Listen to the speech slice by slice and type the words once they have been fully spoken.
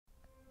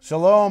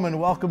Shalom and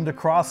welcome to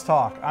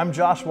CrossTalk. I'm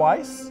Josh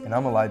Weiss. And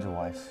I'm Elijah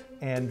Weiss.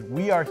 And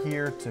we are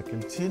here to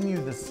continue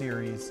the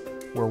series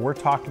where we're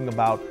talking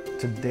about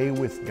Today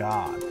with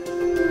God.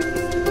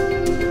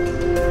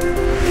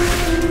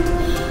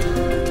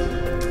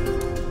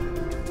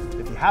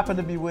 If you happened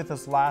to be with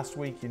us last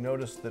week, you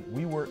noticed that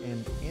we were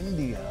in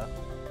India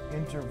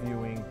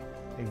interviewing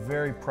a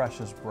very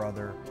precious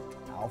brother,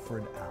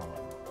 Alfred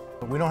Allen.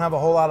 But we don't have a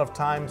whole lot of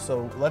time,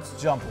 so let's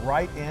jump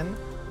right in.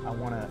 I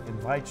want to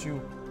invite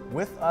you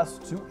with us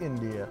to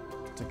India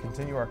to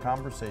continue our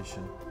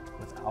conversation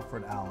with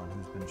Alfred Allen,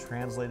 who's been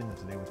translating the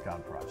Today with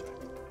God project.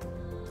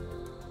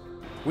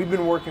 We've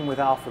been working with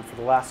Alfred for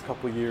the last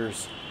couple of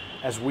years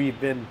as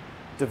we've been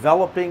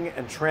developing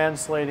and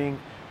translating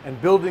and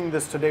building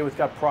this Today with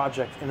God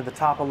project into the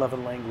top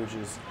 11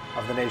 languages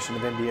of the nation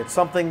of India. It's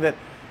something that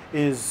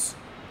is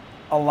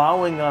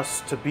allowing us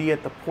to be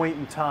at the point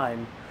in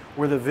time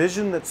where the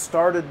vision that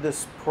started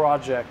this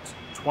project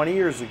 20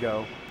 years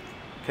ago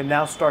can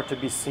now start to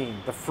be seen.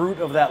 The fruit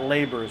of that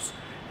labor is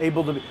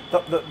able to be,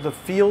 the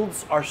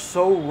fields are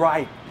so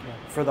ripe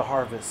for the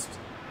harvest.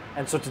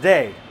 And so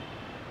today,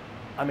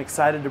 I'm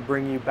excited to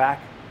bring you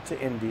back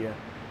to India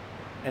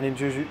and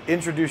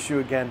introduce you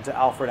again to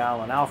Alfred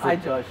Allen. Alfred,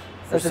 hi Josh,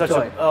 such a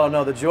joy. Oh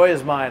no, the joy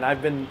is mine.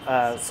 I've been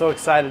so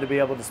excited to be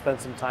able to spend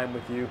some time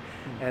with you.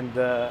 And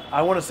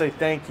I want to say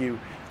thank you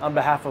on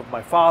behalf of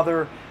my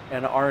father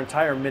and our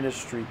entire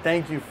ministry.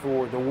 Thank you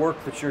for the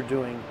work that you're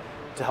doing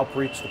to help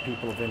reach the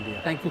people of India.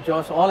 Thank you,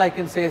 Josh. All I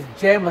can say is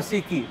Jai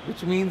Masiki,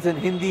 which means in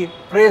Hindi,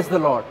 praise the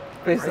Lord.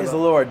 Praise the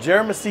Lord. Jai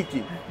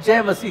Masiki.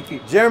 Jai Masiki.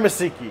 Jai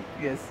Masiki.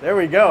 Yes. There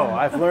we go.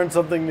 I've learned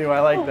something new. I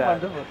like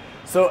that. Wonderful.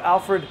 So,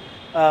 Alfred,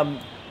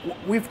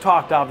 we've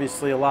talked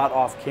obviously a lot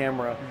off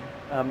camera.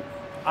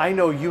 I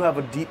know you have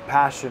a deep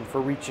passion for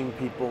reaching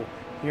people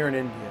here in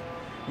India.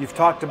 You've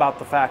talked about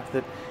the fact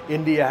that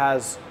India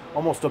has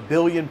almost 1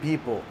 billion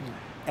people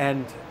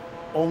and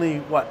only,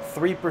 what,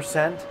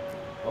 3%?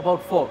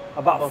 About 4.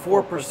 About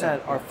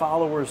 4% are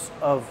followers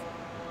of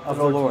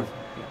the Lord.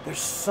 Yeah. There's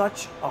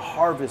such a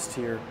harvest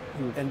here,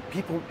 and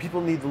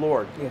people need the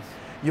Lord. Yes.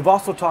 You've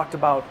also talked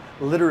about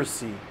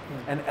literacy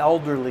and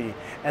elderly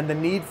and the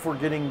need for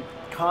getting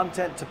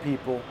content to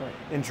people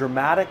in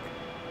dramatic,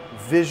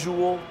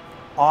 visual,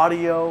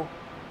 audio,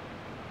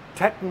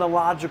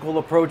 technological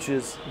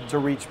approaches to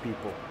reach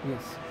people.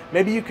 Yes.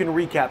 Maybe you can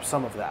recap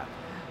some of that.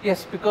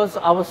 Yes, because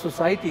our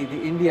society,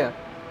 in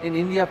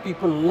India,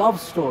 people love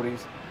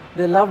stories.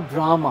 They love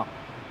drama.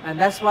 And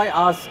that's why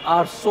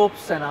our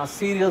soaps and our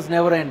serials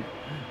never end.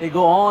 They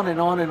go on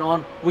and on and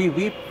on. We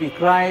weep, we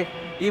cry.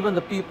 Even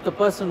the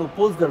person who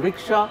pulls the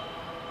rickshaw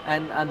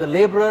and the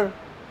laborer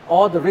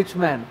or the rich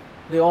man,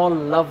 they all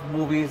love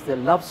movies, they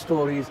love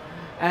stories.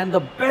 And the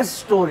best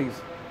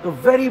stories, the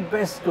very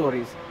best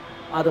stories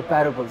are the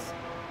parables.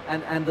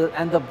 And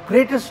the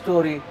greatest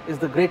story is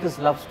the greatest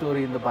love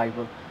story in the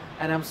Bible.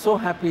 And I'm so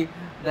happy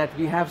that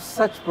we have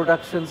such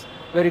productions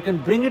where you can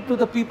bring it to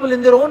the people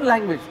in their own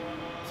language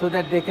so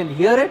that they can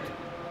hear it,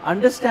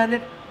 understand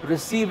it,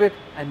 receive it,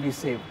 and be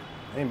saved.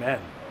 Amen.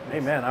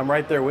 Amen. I'm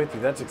right there with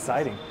you. That's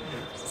exciting.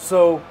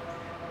 So,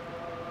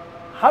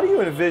 how do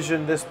you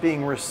envision this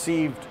being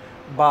received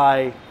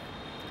by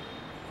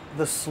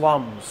the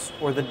slums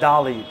or the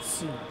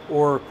Dalits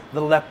or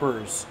the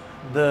lepers,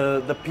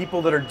 the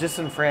people that are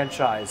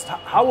disenfranchised?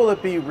 How will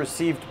it be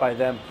received by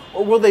them,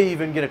 or will they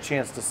even get a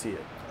chance to see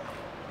it?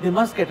 They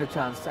must get a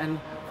chance, and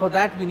for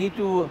that we need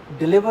to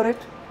deliver it,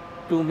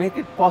 to make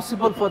it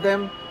possible for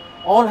them.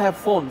 All have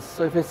phones,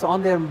 so if it's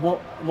on their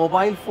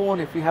mobile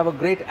phone, if we have a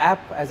great app,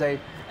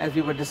 as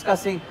we were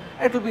discussing,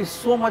 it will be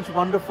so much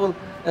wonderful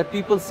that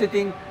people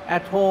sitting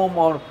at home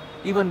or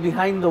even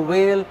behind the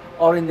veil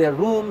or in their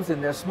rooms,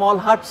 in their small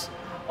huts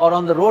or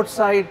on the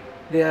roadside,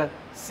 they are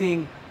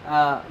seeing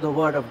the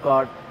Word of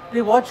God.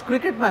 They watch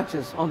cricket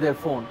matches on their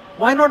phone.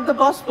 Why not the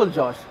gospel,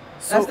 Josh?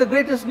 That's the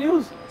greatest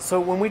news.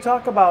 So when we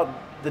talk about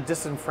the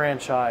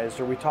disenfranchised,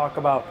 or we talk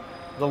about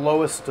the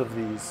lowest of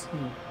these,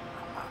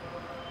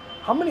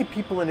 how many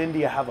people in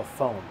India have a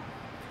phone?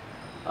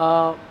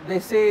 They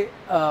say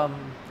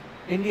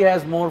India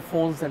has more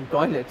phones than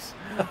toilets.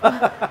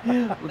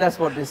 That's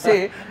what they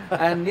say.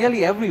 And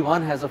nearly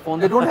everyone has a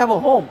phone. They don't have a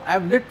home.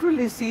 I've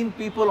literally seen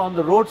people on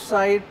the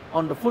roadside,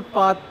 on the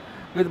footpath,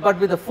 but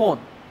with a phone,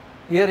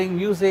 hearing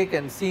music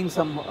and seeing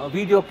some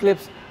video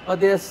clips, but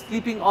they are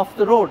sleeping off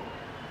the road.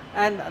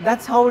 And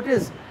that's how it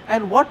is.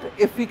 And what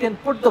if we can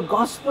put the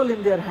gospel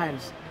in their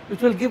hands,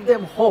 which will give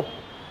them hope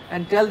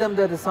and tell them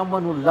there is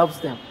someone who loves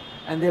them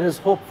and there is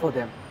hope for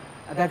them.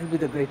 And that will be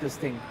the greatest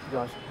thing,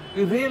 Josh.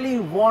 We really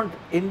want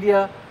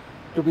India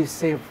to be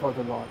saved for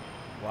the Lord.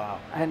 Wow.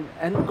 And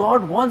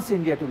God wants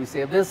India to be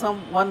saved. There's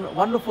one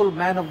wonderful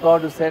man of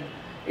God who said,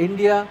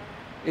 India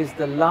is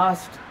the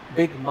last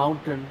big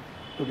mountain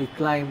to be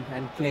climbed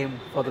and claimed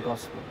for the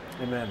gospel.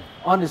 Amen.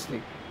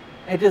 Honestly.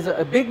 It is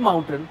a big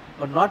mountain,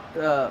 but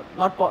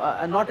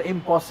not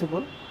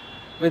impossible.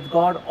 With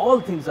God,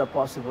 all things are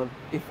possible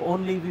if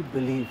only we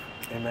believe.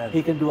 Amen.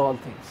 He can do all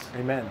things.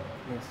 Amen.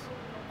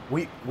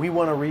 Yes. We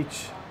want to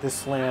reach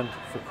this land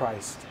for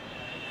Christ.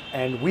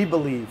 And we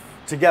believe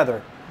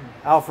together,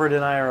 Alfred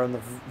and I are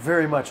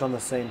very much on the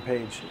same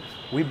page.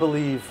 We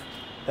believe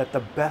that the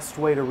best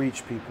way to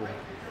reach people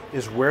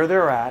is where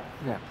they're at,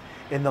 Yeah.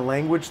 in the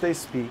language they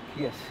speak,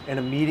 Yes. in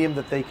a medium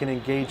that they can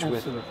engage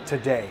Absolutely. with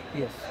today.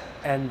 Yes.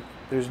 And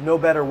there's no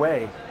better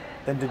way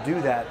than to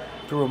do that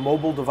through a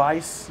mobile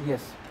device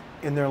Yes.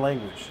 in their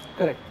language.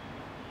 Correct.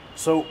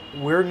 So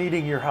we're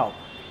needing your help.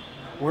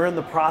 We're in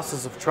the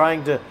process of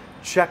trying to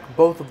check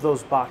both of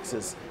those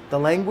boxes, the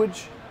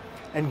language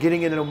and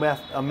getting it in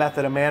a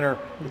method, a manner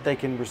that they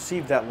can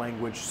receive that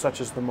language,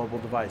 such as the mobile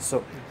device.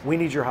 So we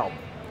need your help.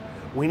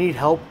 We need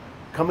help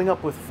coming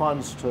up with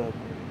funds to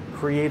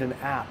create an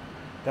app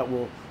that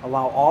will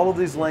allow all of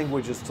these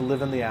languages to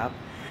live in the app.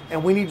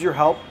 And we need your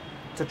help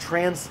to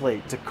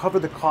translate, to cover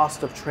the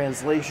cost of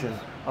translation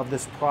of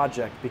this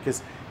project,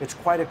 because it's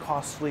quite a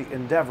costly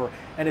endeavor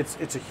and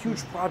it's a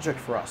huge project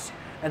for us.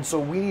 And so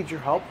we need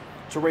your help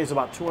to raise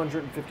about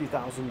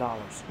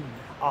 $250,000.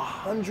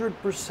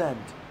 100%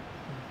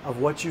 of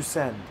what you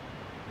send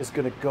is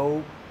going to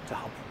go to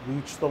help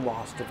reach the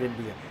lost of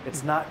India.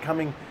 It's not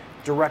coming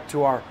direct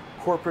to our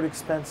corporate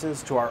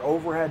expenses, to our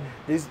overhead.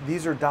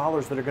 These are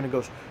dollars that are going to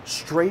go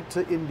straight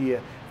to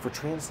India for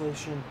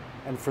translation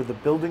and for the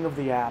building of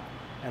the app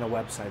and a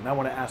website. And I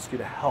want to ask you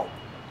to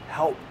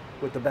help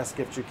with the best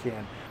gift you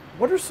can.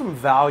 What are some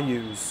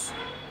values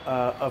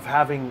of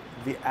having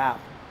the app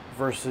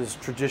versus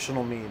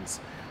traditional means?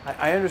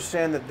 I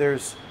understand that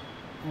there's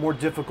more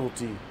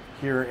difficulty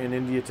here in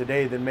India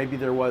today than maybe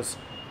there was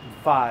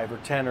 5 or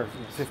 10 or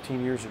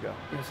 15 years ago.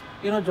 Yes.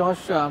 You know,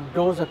 Josh,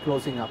 doors are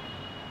closing up.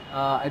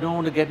 I don't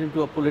want to get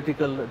into a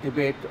political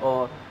debate,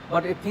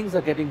 but things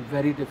are getting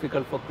very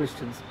difficult for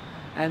Christians.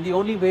 And the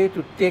only way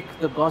to take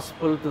the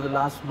gospel to the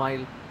last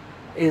mile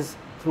is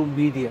through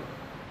media.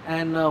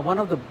 And one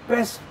of the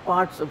best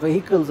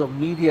vehicles of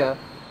media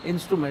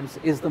instruments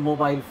is the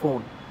mobile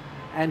phone.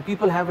 And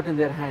people have it in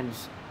their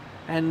hands.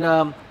 And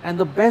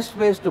the best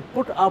way is to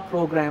put our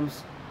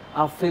programs,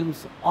 our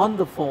films on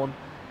the phone,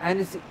 and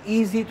it's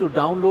easy to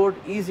download,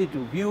 easy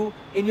to view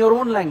in your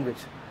own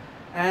language.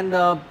 And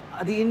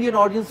the Indian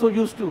audience so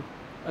used to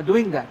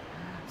doing that.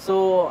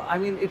 So, I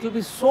mean, it will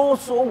be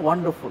so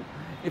wonderful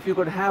if you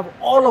could have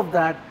all of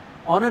that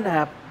on an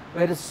app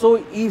where it's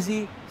so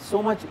easy,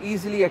 so much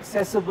easily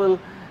accessible,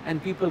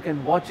 and people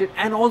can watch it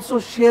and also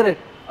share it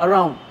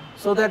around,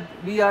 so that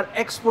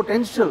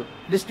exponential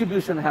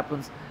distribution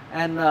happens,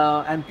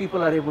 and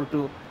people are able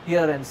to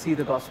hear and see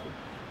the gospel.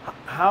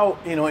 How,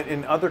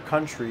 in other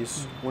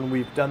countries, when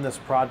we've done this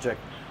project,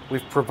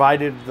 we've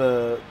provided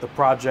the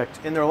project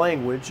in their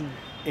language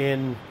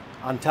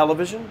on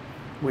television.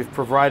 We've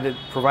provided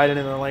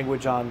in their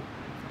language on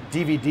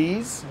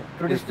DVDs,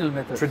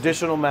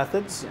 traditional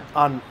methods,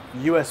 on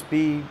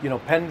USB,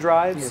 pen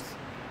drives.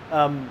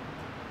 Yes.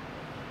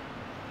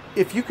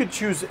 If you could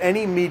choose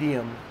any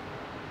medium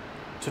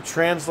to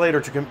translate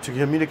or to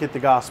communicate the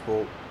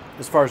gospel,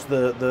 as far as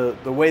the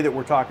way that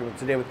we're talking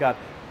today with God,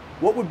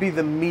 what would be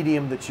the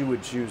medium that you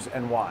would choose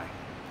and why?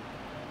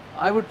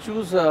 I would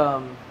choose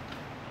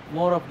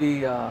more of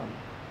the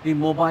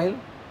mobile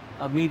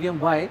medium.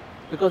 Why?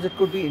 Because it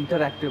could be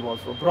interactive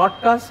also.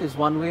 Broadcast is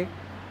one way,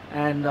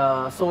 and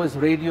so is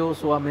radio,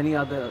 so are many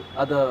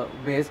other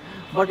ways.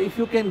 But if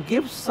you can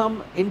give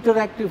some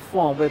interactive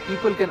form where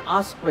people can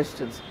ask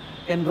questions,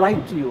 can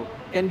write to you,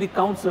 can be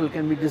counseled,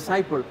 can be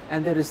discipled,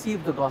 and they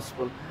receive the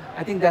gospel,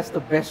 I think that's the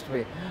best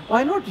way.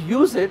 Why not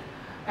use it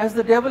as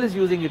the devil is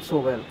using it so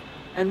well?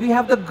 And we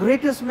have the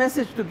greatest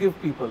message to give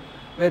people,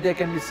 where they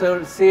can be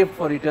saved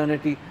for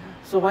eternity.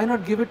 So why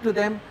not give it to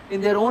them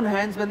in their own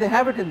hands when they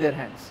have it in their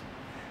hands?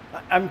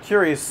 I'm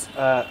curious,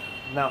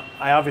 now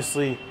I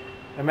obviously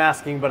am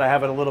asking, but I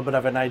have a little bit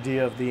of an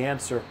idea of the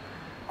answer.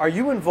 Are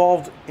you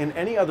involved in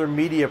any other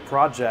media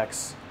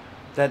projects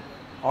that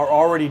are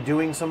already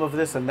doing some of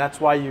this, and that's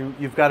why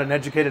you've got an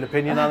educated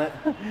opinion on it?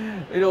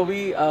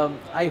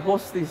 I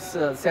host this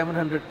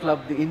 700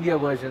 Club, the India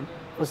version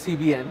for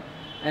CBN,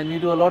 and we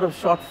do a lot of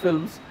short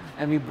films,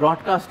 and we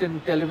broadcast in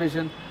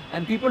television,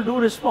 and people do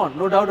respond,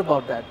 no doubt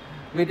about that.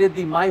 We did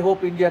the My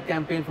Hope India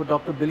campaign for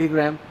Dr. Billy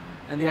Graham,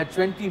 and they had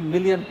 20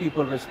 million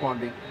people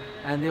responding,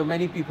 and there were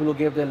many people who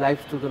gave their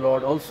lives to the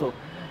Lord also.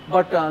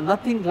 But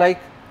nothing like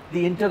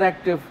the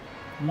interactive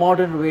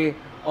modern way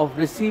of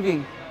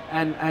receiving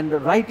and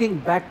writing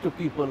back to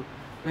people.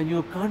 When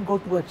you can't go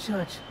to a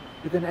church,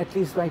 you can at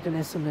least write an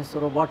SMS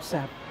or a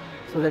WhatsApp,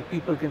 so that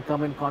people can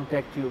come and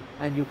contact you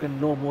and you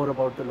can know more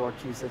about the Lord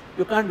Jesus.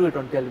 You can't do it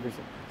on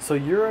television. So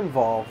you're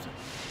involved,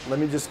 let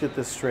me just get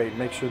this straight,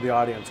 make sure the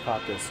audience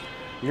caught this.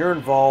 You're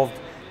involved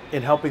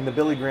in helping the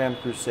Billy Graham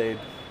Crusade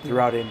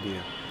throughout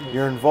India. Yes.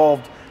 You're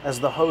involved as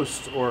the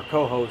host or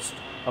co-host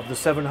of the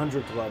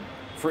 700 Club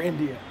for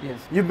India. Yes.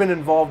 You've been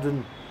involved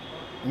in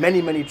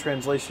many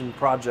translation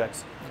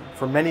projects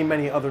for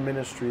many other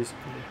ministries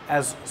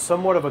as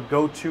somewhat of a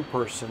go-to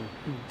person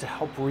to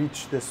help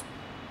reach this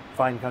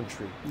fine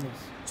country. Yes.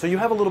 So you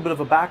have a little bit of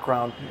a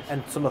background Yes.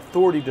 and some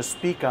authority to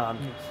speak on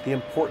Yes. the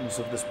importance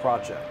of this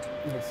project.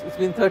 Yes, it's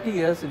been 30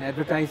 years in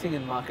advertising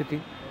and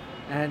marketing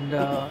and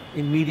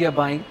in media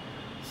buying.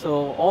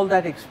 So all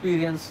that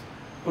experience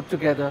put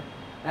together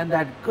and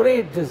that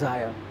great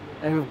desire.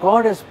 And if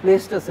God has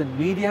placed us in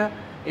media,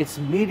 it's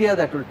media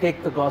that will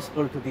take the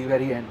gospel to the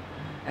very end.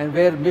 And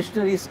where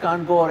missionaries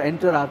can't go or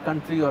enter our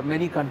country or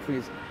many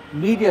countries,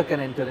 media can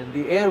enter in,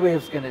 the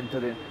airwaves can enter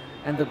in,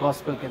 and the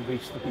gospel can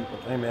reach the people.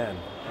 Amen.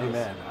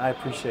 Amen. I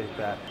appreciate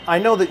that. I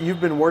know that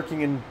you've been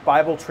working in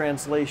Bible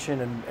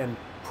translation and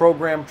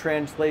program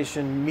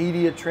translation,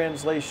 media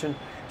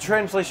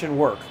translation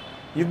work.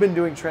 You've been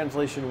doing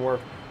translation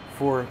work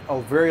for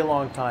a very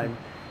long time,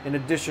 in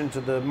addition to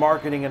the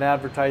marketing and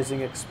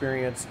advertising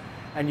experience,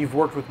 and you've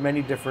worked with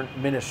many different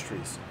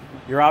ministries.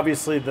 You're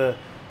obviously the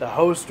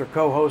host or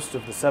co-host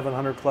of the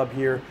 700 Club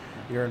here.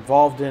 You're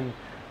involved in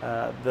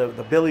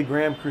the Billy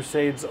Graham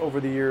Crusades over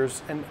the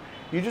years, and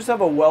you just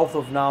have a wealth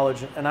of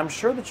knowledge, and I'm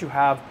sure that you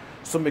have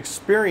some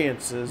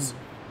experiences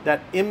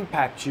that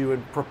impact you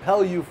and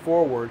propel you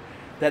forward,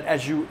 that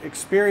as you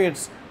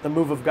experience the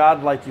move of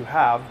God like you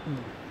have,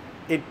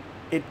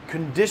 it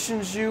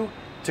conditions you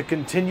to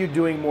continue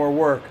doing more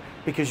work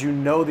because you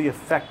know the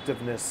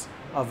effectiveness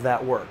of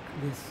that work.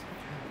 Yes.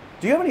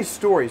 Do you have any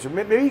stories, or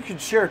maybe you could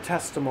share a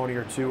testimony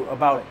or two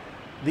about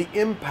the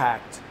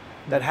impact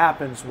that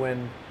happens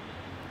when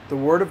the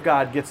Word of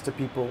God gets to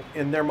people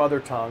in their mother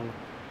tongue,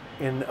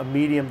 in a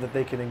medium that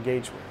they can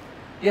engage with?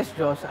 Yes,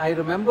 Josh. I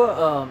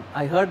remember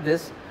I heard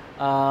this,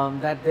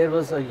 that there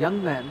was a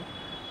young man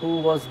who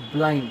was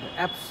blind,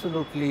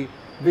 absolutely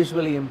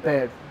visually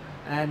impaired,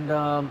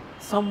 and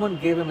someone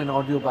gave him an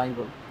audio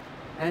Bible.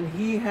 And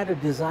he had a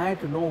desire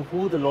to know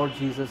who the Lord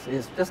Jesus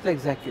is, just like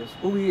Zacchaeus,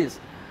 who he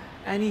is.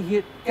 And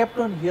he kept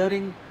on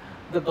hearing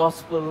the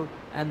gospel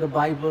and the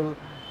Bible,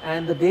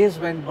 and the days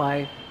went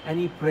by, and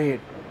he prayed.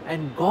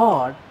 And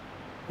God,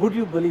 would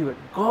you believe it,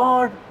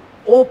 God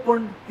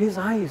opened his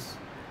eyes.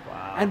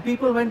 Wow. And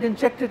people went and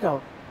checked it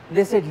out.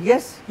 They said,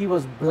 yes, he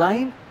was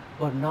blind,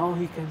 but now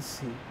he can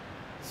see.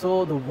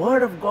 So the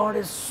Word of God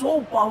is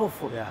so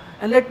powerful. Yeah.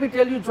 And let me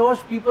tell you, Josh,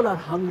 people are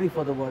hungry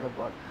for the Word of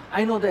God.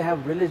 I know they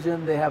have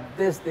religion, they have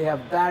this, they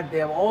have that, they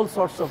have all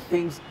sorts of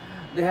things.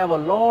 They have a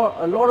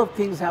lot of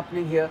things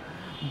happening here,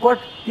 but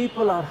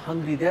people are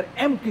hungry. They're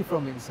empty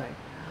from inside.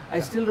 I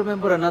still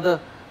remember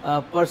another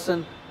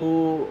person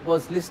who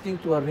was listening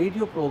to a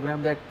radio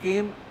program that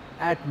came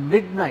at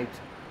midnight,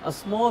 a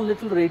small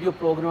little radio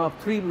program of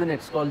 3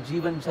 minutes called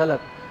Jeevan Jhalak.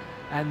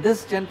 And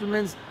this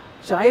gentleman's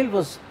child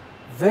was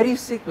very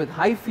sick with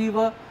high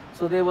fever,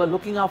 so they were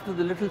looking after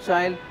the little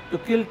child. To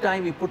kill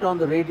time, he put on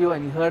the radio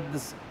and he heard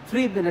this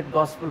 3-minute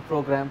gospel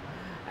program,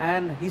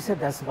 and he said,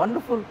 that's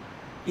wonderful.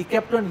 He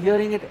kept on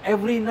hearing it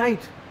every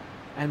night,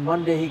 and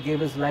one day he gave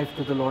his life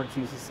to the Lord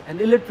Jesus. An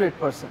illiterate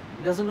person,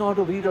 he doesn't know how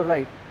to read or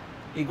write.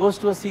 He goes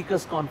to a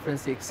seekers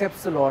conference, he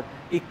accepts the Lord,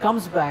 he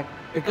comes back,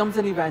 becomes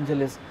an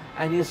evangelist,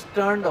 and he has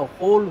turned a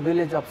whole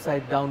village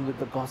upside down with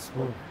the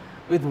gospel.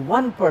 With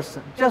one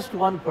person, just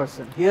one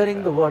person,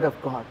 hearing the word of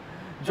God.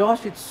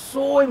 Josh, it's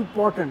so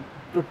important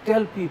to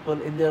tell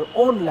people in their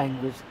own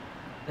language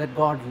that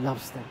God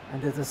loves them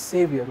and there's a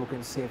Savior who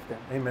can save them.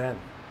 Amen.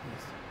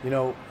 Yes. You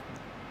know,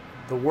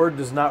 the Word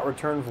does not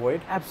return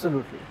void.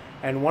 Absolutely.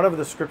 And one of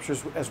the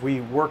scriptures, as we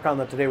work on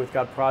the Today with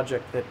God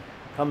project, that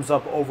comes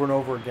up over and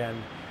over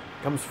again,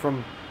 comes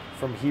from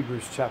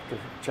Hebrews chapter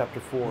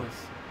 4.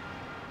 Yes.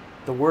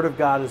 The Word of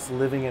God is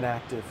living and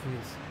active.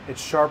 Yes.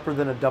 It's sharper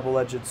than a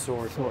double-edged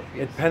sword. Yes.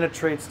 It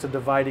penetrates to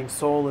dividing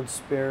soul and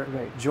spirit,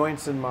 Right.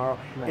 joints and marrow.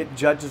 Right. It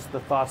judges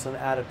the thoughts and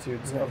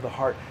attitudes Right. of the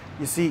heart.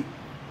 You see,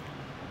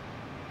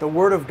 the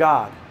Word of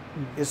God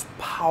is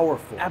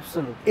powerful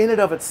Absolutely. in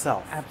and of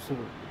itself.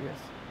 Absolutely. Yes.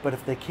 But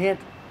if they can't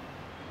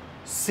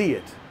see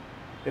it,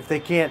 if they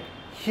can't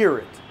hear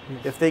it,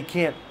 Yes. if they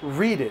can't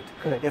read it,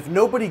 Correct. if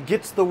nobody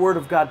gets the Word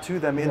of God to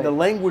them in Right. the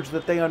language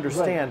that they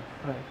understand,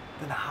 Right.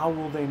 then how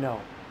will they know?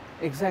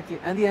 Exactly.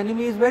 And the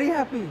enemy is very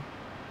happy.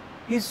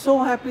 He's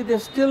so happy. They're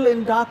still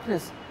in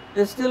darkness.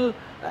 They're still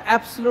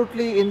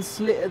absolutely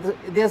enslaved.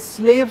 They're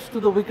slaves to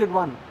the wicked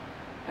one.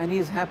 And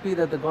he's happy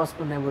that the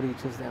gospel never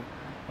reaches them.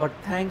 But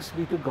thanks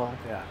be to God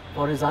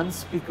for his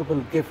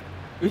unspeakable gift,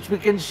 which we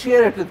can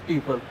share it with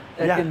people,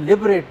 that can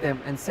liberate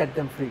them and set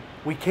them free.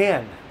 We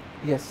can,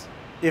 Yes.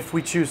 if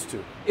we choose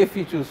to. If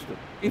you choose to.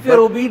 If you're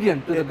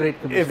obedient to the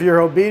Great Commission. If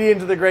you're obedient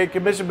to the Great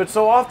Commission. But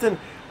so often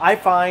I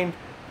find,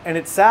 and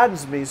it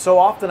saddens me, so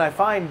often I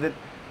find that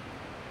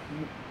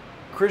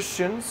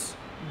Christians,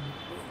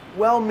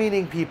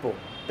 well-meaning people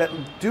that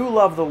do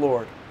love the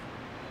Lord,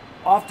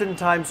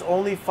 oftentimes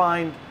only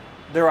find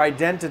their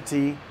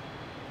identity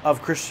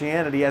of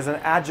Christianity as an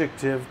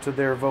adjective to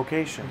their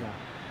vocation. Yeah.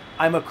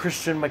 I'm a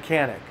Christian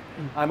mechanic.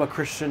 I'm a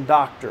Christian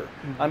doctor.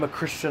 I'm a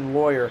Christian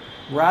lawyer.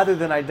 Rather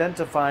than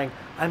identifying,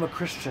 I'm a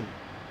Christian.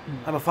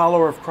 I'm a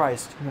follower of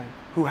Christ Right.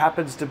 who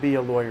happens to be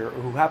a lawyer,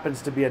 or who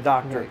happens to be a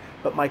doctor. Right.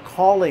 But my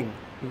calling,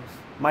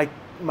 Yes.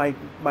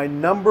 my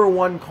number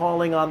one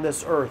calling on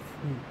this earth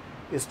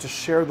is to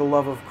share the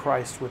love of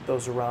Christ with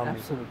those around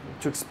Absolutely. me,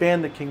 to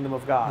expand the kingdom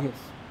of God. Yes.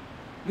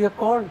 We are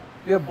called,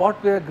 we are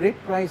bought with a great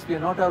price, we are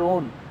not our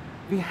own.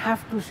 We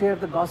have to share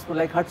the gospel.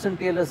 Like Hudson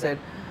Taylor said,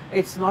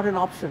 it's not an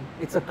option,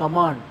 it's a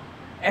command.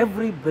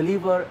 every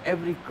believer,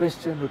 every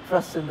Christian who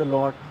trusts in the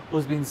Lord,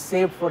 who's been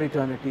saved for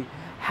eternity,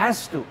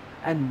 has to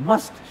and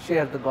must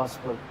share the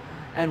gospel.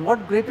 And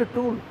what greater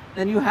tool?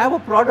 Then you have a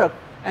product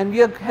and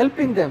we are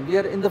helping them. We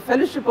are in the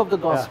fellowship of the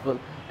gospel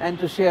and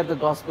to share the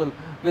gospel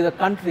with a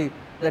country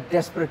that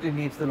desperately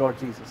needs the Lord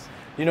Jesus.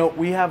 You know,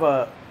 we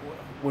have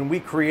when we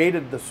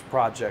created this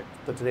project,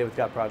 the Today with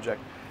God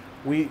project,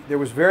 there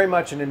was very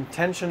much an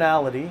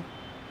intentionality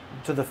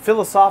to the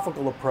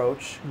philosophical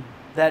approach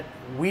that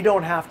we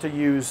don't have to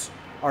use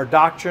our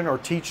doctrine or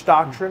teach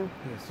doctrine.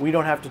 Yes. We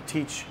don't have to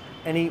teach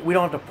we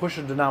don't have to push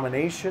a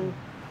denomination.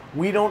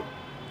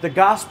 The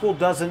gospel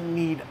doesn't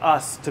need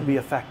us to be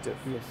effective.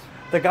 Yes.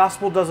 The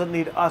gospel doesn't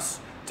need us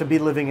to be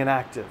living and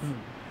active.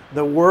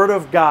 The Word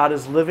of God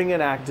is living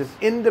and active,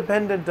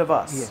 independent of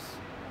us. Yes.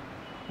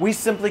 We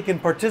simply can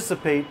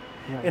participate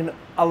Right. in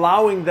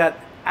allowing that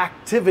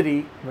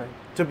activity Right.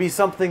 to be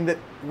something that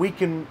we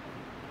can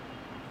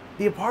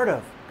be a part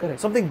of. Correct.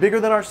 Something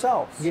bigger than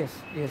ourselves. Yes,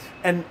 yes.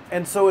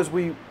 And so as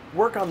we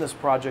work on this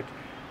project,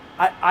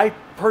 I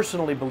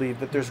personally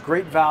believe that there's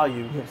great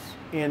value Yes.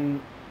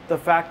 in the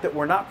fact that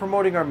we're not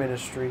promoting our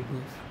ministry.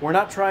 Yes. We're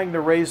not trying to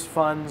raise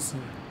funds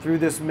through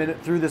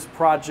this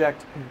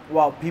project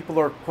while people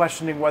are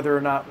questioning whether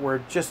or not we're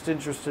just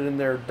interested in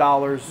their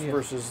dollars Yes.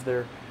 versus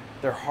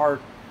their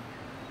heart.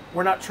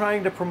 We're not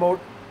trying to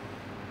promote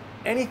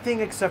anything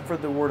except for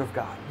the Word of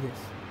God. Yes.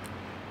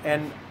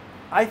 And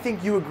I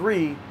think you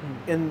agree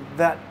in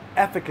that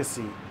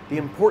efficacy, the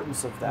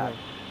importance of that.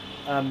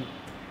 Right.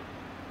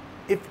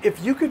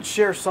 If you could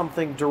share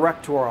something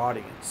direct to our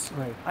audience,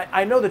 Right.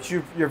 I know that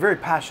you're very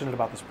passionate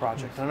about this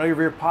project. I know you're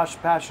very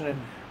passionate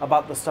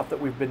about the stuff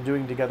that we've been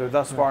doing together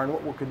thus far and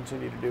what we'll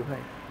continue to do. Right.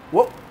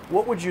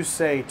 What would you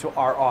say to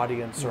our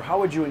audience, or how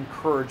would you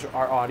encourage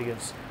our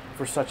audience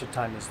for such a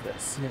time as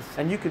this? Yes.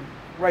 And you could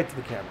right to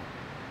the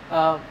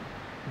camera.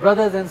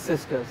 Brothers and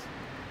sisters,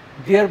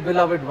 dear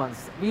beloved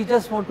ones, we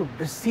just want to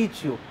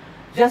beseech you,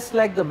 just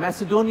like the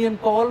Macedonian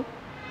call,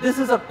 this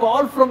is a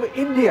call from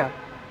India.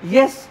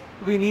 Yes,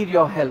 we need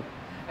your help.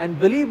 And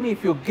believe me,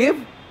 if you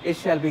give, it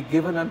shall be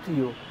given unto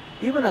you.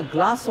 Even a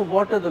glass of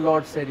water, the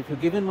Lord said, if you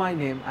give in my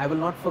name, I will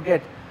not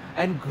forget.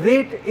 And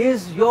great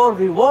is your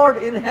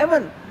reward in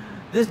heaven.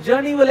 This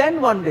journey will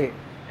end one day.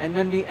 And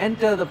when we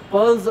enter the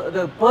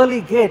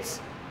pearly gates,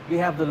 we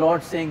have the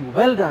Lord saying,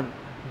 well done,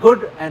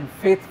 good and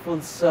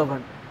faithful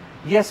servant.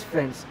 Yes,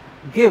 friends,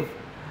 give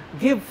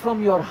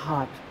from your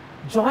heart.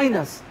 Join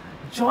us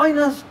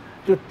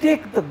to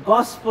take the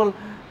gospel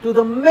to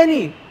the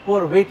many who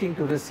are waiting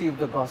to receive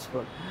the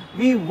gospel.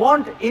 We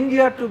want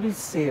India to be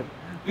saved.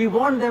 We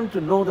want them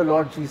to know the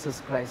Lord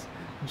Jesus Christ.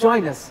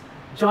 Join us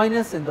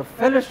in the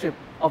fellowship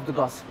of the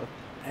gospel.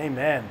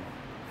 Amen.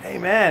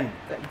 Amen.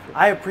 Thank you.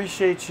 I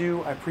appreciate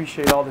you. I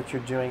appreciate all that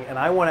you're doing. And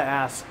I want to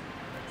ask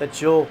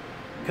that you'll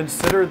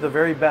consider the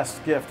very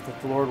best gift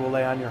that the Lord will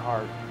lay on your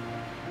heart.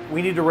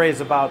 We need to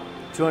raise about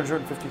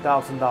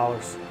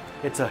 $250,000.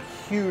 It's a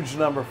huge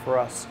number for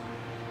us.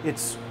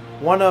 It's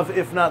one of,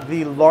 if not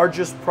the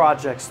largest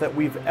projects that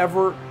we've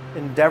ever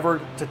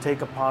endeavored to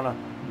take upon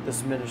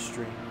this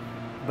ministry.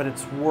 But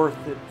it's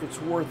worth it.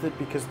 It's worth it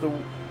because the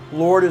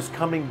Lord is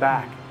coming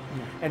back.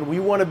 And we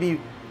want to be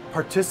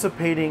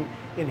participating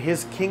in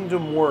His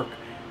kingdom work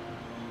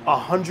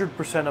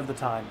 100% of the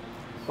time.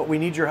 But we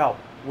need your help.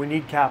 We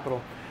need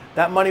capital.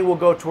 That money will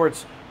go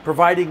towards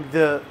providing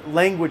the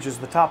languages,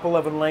 the top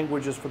 11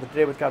 languages for the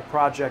Today with God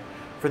project,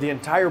 for the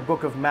entire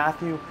book of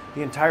Matthew,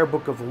 the entire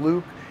book of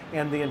Luke,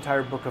 and the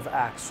entire book of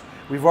Acts.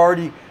 We've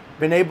already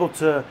been able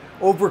to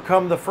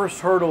overcome the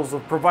first hurdles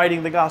of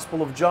providing the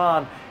Gospel of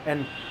John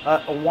and a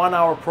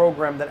 1-hour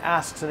program that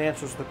asks and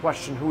answers the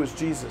question, who is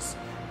Jesus?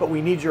 But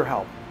we need your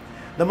help.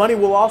 The money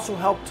will also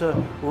help to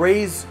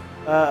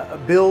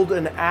build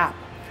an app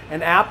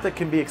that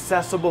can be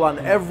accessible on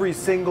every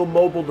single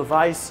mobile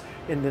device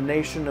in the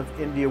nation of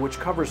India, which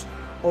covers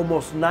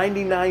almost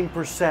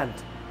 99%.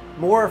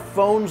 More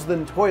phones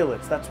than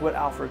toilets. That's what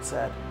Alfred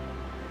said.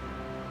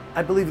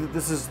 I believe that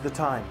this is the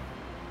time.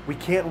 We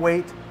can't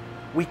wait.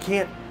 We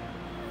can't.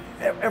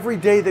 Every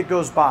day that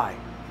goes by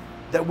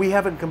that we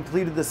haven't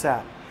completed this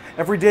app,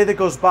 every day that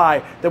goes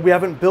by that we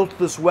haven't built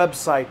this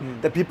website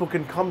that people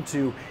can come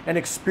to and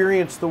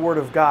experience the Word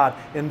of God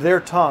in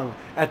their tongue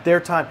at their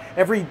time,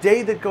 every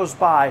day that goes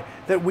by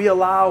that we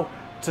allow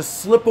to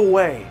slip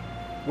away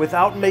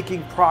without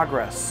making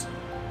progress,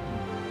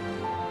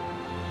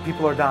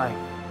 people are dying.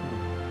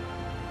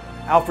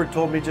 Alfred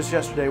told me just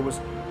yesterday it was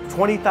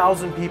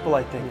 20,000 people,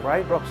 I think,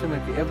 right?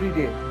 Approximately every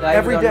day. Die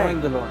Every without day.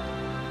 knowing the Lord.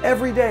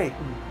 Every day,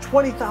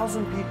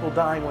 20,000 people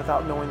dying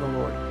without knowing the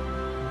Lord.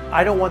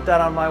 I don't want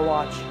that on my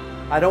watch.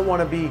 I don't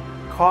want to be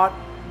caught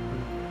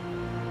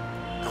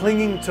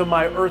clinging to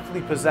my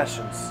earthly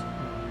possessions.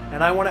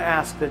 And I want to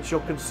ask that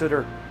you'll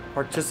consider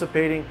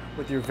participating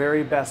with your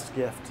very best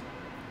gift,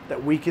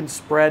 that we can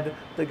spread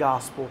the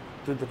gospel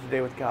through the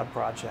Today with God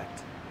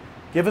project.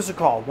 Give us a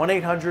call,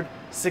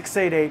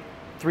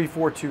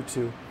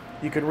 1-800-688-3422.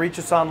 You can reach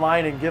us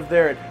online and give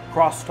there at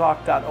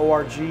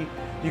crosstalk.org.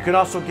 You can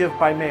also give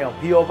by mail,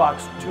 P.O.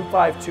 Box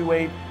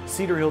 2528,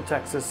 Cedar Hill,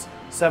 Texas,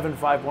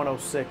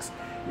 75106.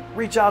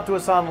 Reach out to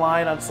us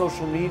online on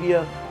social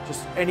media,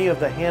 just any of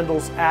the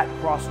handles at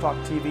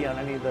CrossTalk TV on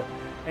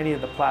any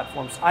of the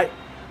platforms.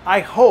 I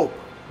hope,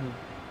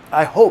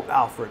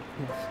 Alfred,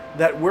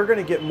 that we're going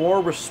to get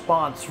more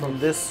response from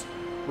this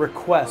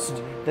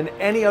request than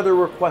any other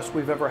request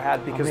we've ever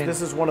had, because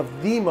this is one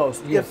of the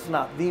most, if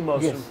not the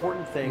most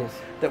important thing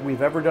that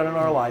we've ever done in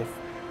our life.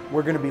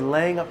 We're going to be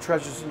laying up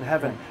treasures in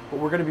heaven, but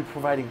we're going to be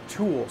providing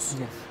tools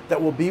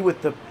that will be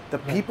with the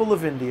people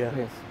of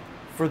India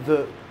for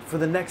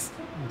the next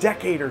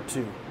decade or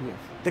two.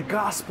 The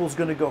gospel is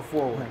going to go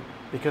forward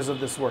because of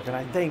this work. And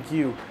I thank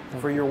you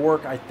for your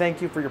work. I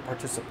thank you for your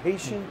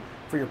participation,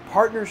 for your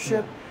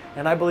partnership.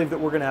 And I believe that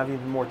we're going to have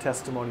even more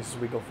testimonies as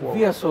we go forward.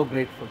 We are so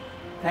grateful.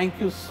 Thank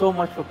you so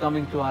much for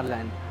coming to our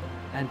land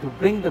and to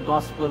bring the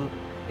gospel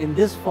in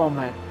this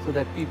format so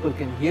that people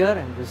can hear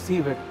and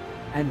receive it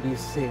and be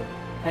saved.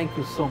 Thank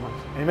you so much.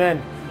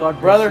 Amen. God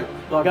bless Brother, you.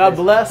 God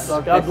bless.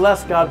 God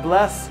bless. You. God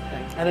bless.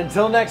 Thank you. And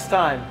until next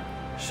time,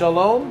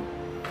 shalom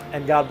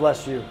and God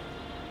bless you.